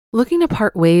Looking to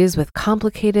part ways with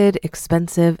complicated,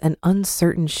 expensive, and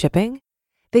uncertain shipping?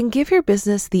 Then give your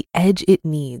business the edge it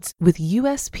needs with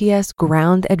USPS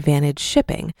Ground Advantage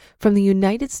shipping from the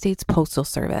United States Postal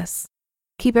Service.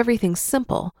 Keep everything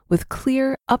simple with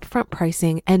clear, upfront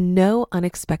pricing and no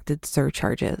unexpected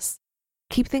surcharges.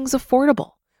 Keep things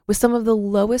affordable with some of the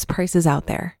lowest prices out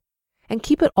there. And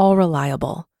keep it all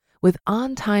reliable with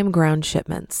on-time ground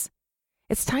shipments.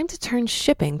 It's time to turn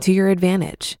shipping to your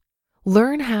advantage.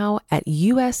 Learn how at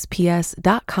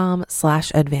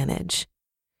USPS.com/advantage.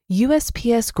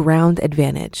 USPS Ground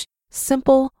Advantage.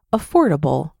 Simple,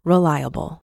 affordable,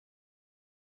 reliable.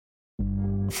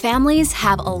 Families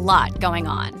have a lot going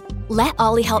on. Let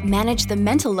Ollie help manage the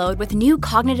mental load with new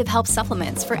cognitive help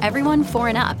supplements for everyone 4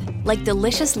 and up, like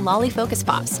delicious Lolly Focus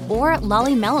Pops or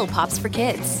Lolly Mellow Pops for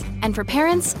kids. And for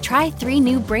parents, try 3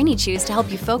 new Brainy Chews to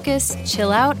help you focus,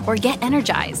 chill out, or get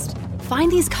energized. Find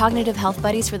these cognitive health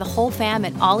buddies for the whole fam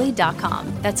at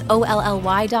ollie.com. That's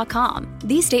OLLY.com.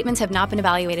 These statements have not been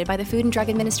evaluated by the Food and Drug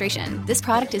Administration. This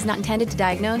product is not intended to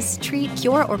diagnose, treat,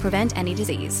 cure, or prevent any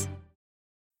disease.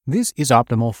 This is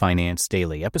Optimal Finance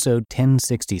Daily, episode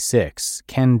 1066,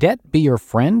 Can Debt Be Your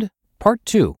Friend? Part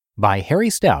 2, by Harry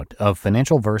Stout of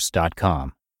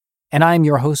FinancialVerse.com. And I'm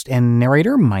your host and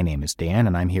narrator. My name is Dan,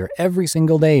 and I'm here every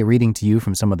single day reading to you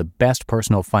from some of the best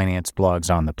personal finance blogs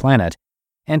on the planet.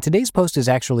 And today's post is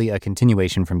actually a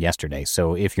continuation from yesterday,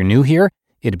 so if you're new here,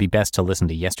 it'd be best to listen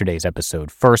to yesterday's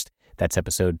episode first. That's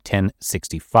episode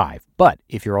 1065. But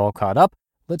if you're all caught up,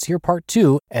 let's hear part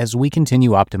 2 as we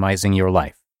continue optimizing your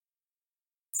life.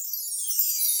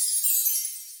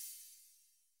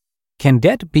 Can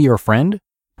Debt Be Your Friend?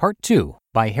 Part 2,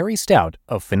 by Harry Stout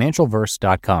of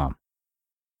FinancialVerse.com.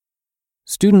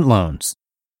 Student loans.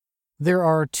 There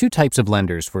are 2 types of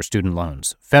lenders for student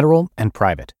loans, federal and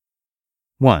private.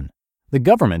 1. The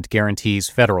government guarantees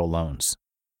federal loans.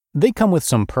 They come with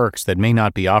some perks that may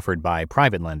not be offered by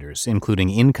private lenders, including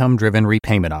income-driven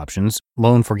repayment options,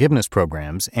 loan forgiveness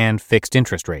programs, and fixed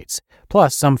interest rates.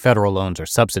 Plus, some federal loans are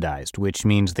subsidized, which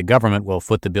means the government will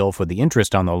foot the bill for the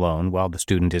interest on the loan while the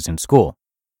student is in school.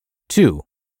 2.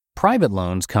 Private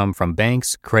loans come from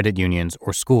banks, credit unions,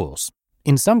 or schools.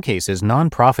 In some cases,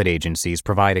 nonprofit agencies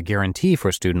provide a guarantee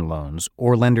for student loans,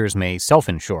 or lenders may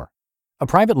self-insure. A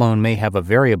private loan may have a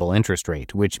variable interest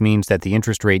rate, which means that the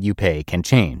interest rate you pay can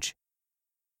change.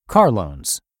 Car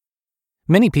loans.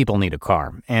 Many people need a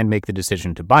car and make the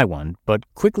decision to buy one,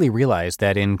 but quickly realize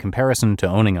that in comparison to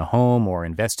owning a home or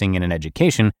investing in an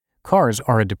education, cars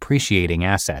are a depreciating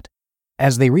asset.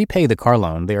 As they repay the car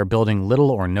loan, they are building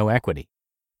little or no equity.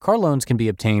 Car loans can be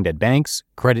obtained at banks,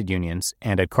 credit unions,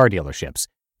 and at car dealerships.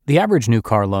 The average new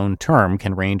car loan term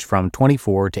can range from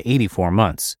 24 to 84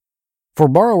 months. For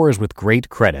borrowers with great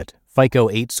credit, FICO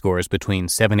 8 scores between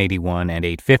 781 and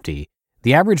 850,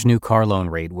 the average new car loan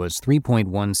rate was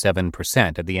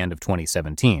 3.17% at the end of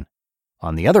 2017.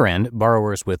 On the other end,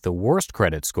 borrowers with the worst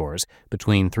credit scores,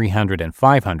 between 300 and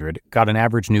 500, got an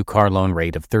average new car loan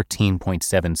rate of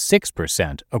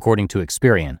 13.76%, according to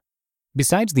Experian.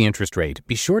 Besides the interest rate,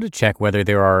 be sure to check whether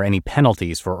there are any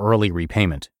penalties for early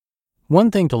repayment. One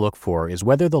thing to look for is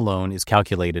whether the loan is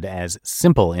calculated as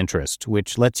simple interest,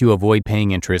 which lets you avoid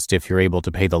paying interest if you're able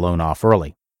to pay the loan off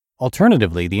early.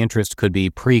 Alternatively, the interest could be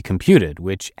pre-computed,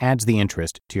 which adds the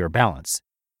interest to your balance.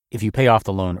 If you pay off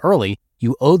the loan early,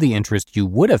 you owe the interest you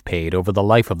would have paid over the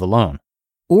life of the loan.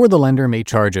 Or the lender may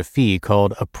charge a fee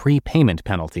called a prepayment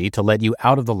penalty to let you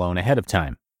out of the loan ahead of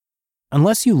time.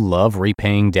 Unless you love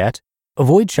repaying debt,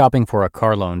 avoid shopping for a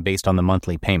car loan based on the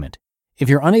monthly payment. If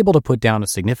you're unable to put down a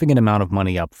significant amount of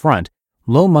money up front,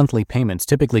 low monthly payments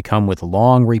typically come with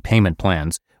long repayment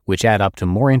plans, which add up to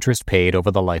more interest paid over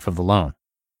the life of the loan.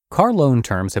 Car loan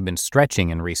terms have been stretching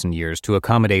in recent years to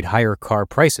accommodate higher car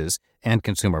prices and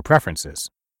consumer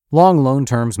preferences. Long loan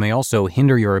terms may also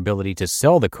hinder your ability to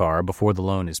sell the car before the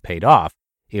loan is paid off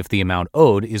if the amount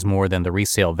owed is more than the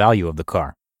resale value of the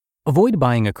car. Avoid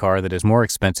buying a car that is more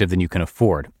expensive than you can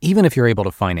afford, even if you're able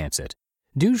to finance it.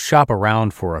 Do shop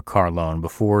around for a car loan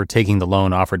before taking the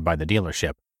loan offered by the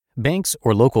dealership. Banks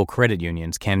or local credit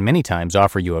unions can many times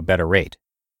offer you a better rate.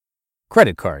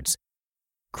 Credit cards.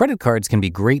 Credit cards can be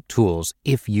great tools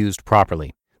if used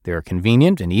properly. They are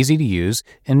convenient and easy to use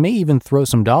and may even throw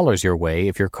some dollars your way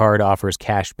if your card offers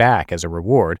cash back as a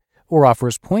reward or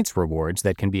offers points rewards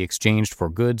that can be exchanged for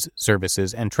goods,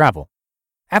 services, and travel.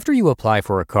 After you apply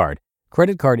for a card,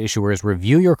 credit card issuers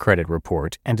review your credit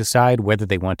report and decide whether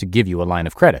they want to give you a line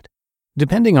of credit.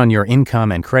 Depending on your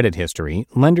income and credit history,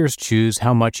 lenders choose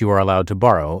how much you are allowed to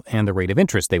borrow and the rate of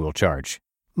interest they will charge.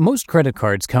 Most credit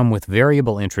cards come with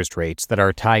variable interest rates that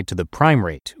are tied to the prime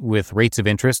rate, with rates of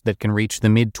interest that can reach the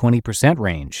mid-20%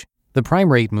 range. The prime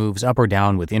rate moves up or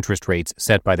down with interest rates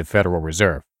set by the Federal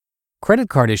Reserve. Credit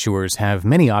card issuers have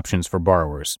many options for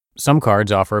borrowers. Some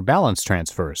cards offer balance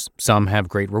transfers, some have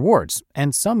great rewards,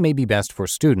 and some may be best for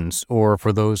students or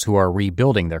for those who are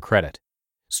rebuilding their credit.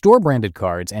 Store-branded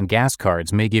cards and gas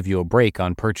cards may give you a break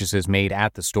on purchases made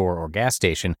at the store or gas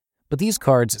station, but these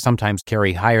cards sometimes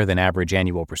carry higher than average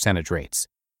annual percentage rates.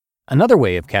 Another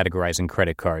way of categorizing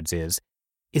credit cards is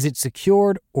it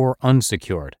secured or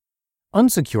unsecured?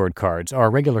 Unsecured cards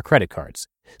are regular credit cards.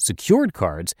 Secured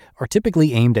cards are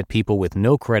typically aimed at people with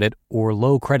no credit or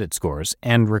low credit scores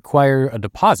and require a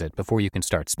deposit before you can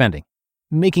start spending.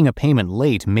 Making a payment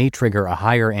late may trigger a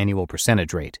higher annual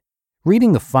percentage rate.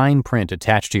 Reading the fine print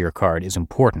attached to your card is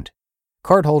important.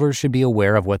 Cardholders should be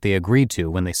aware of what they agreed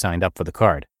to when they signed up for the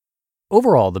card.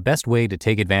 Overall, the best way to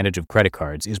take advantage of credit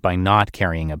cards is by not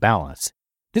carrying a balance.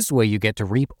 This way you get to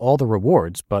reap all the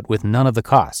rewards, but with none of the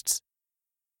costs.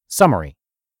 Summary.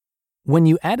 When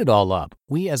you add it all up,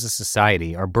 we as a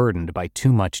society are burdened by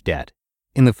too much debt.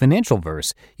 In the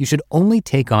FinancialVerse, you should only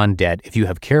take on debt if you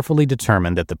have carefully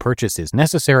determined that the purchase is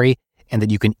necessary and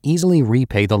that you can easily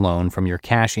repay the loan from your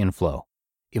cash inflow.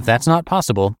 If that's not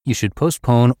possible, you should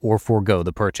postpone or forego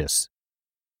the purchase.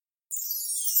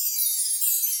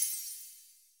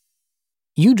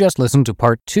 You just listened to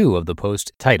part 2 of the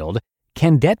post titled,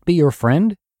 Can Debt Be Your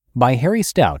Friend? By Harry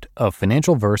Stout of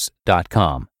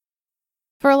FinancialVerse.com.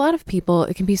 For a lot of people,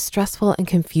 it can be stressful and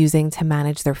confusing to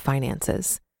manage their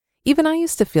finances. Even I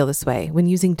used to feel this way when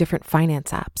using different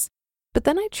finance apps. But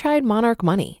then I tried Monarch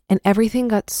Money and everything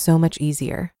got so much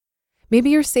easier. Maybe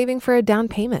you're saving for a down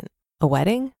payment, a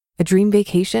wedding, a dream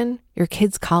vacation, your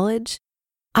kids' college.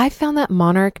 I found that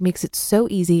Monarch makes it so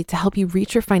easy to help you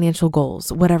reach your financial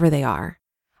goals, whatever they are.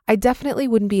 I definitely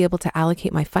wouldn't be able to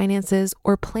allocate my finances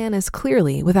or plan as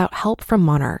clearly without help from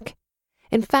Monarch.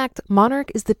 In fact, Monarch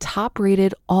is the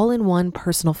top-rated all-in-one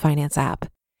personal finance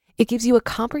app. It gives you a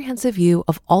comprehensive view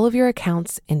of all of your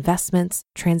accounts, investments,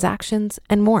 transactions,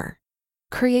 and more.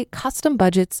 Create custom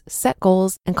budgets, set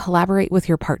goals, and collaborate with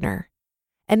your partner.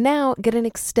 And now get an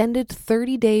extended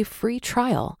 30-day free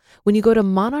trial when you go to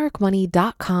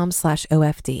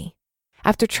monarchmoney.com/OFD.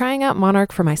 After trying out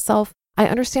Monarch for myself, I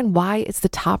understand why it's the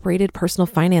top-rated personal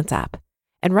finance app.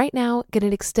 And right now, get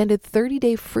an extended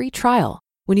 30-day free trial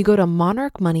when you go to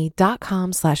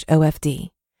monarchmoney.com/OFD.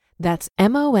 That's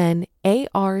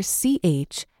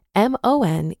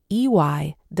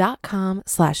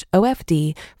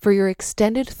monarchmoney.com/OFD for your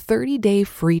extended 30-day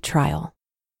free trial.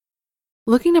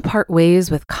 Looking to part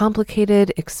ways with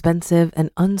complicated, expensive, and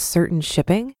uncertain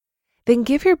shipping? Then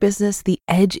give your business the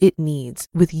edge it needs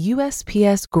with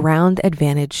USPS Ground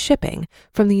Advantage shipping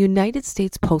from the United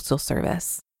States Postal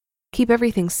Service. Keep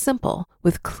everything simple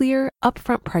with clear,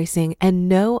 upfront pricing and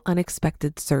no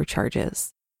unexpected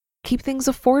surcharges. Keep things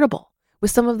affordable with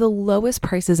some of the lowest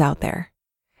prices out there.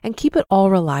 And keep it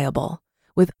all reliable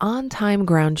with on-time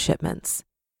ground shipments.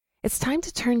 It's time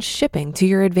to turn shipping to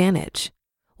your advantage.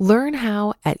 Learn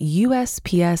how at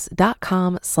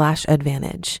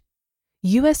USPS.com/advantage.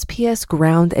 USPS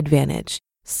Ground Advantage.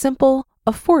 Simple,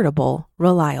 affordable,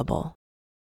 reliable.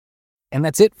 And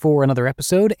that's it for another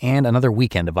episode and another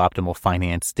weekend of Optimal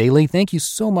Finance Daily. Thank you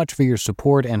so much for your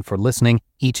support and for listening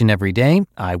each and every day.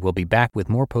 I will be back with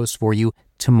more posts for you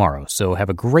tomorrow. So have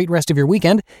a great rest of your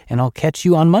weekend, and I'll catch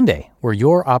you on Monday, where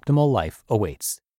your optimal life awaits.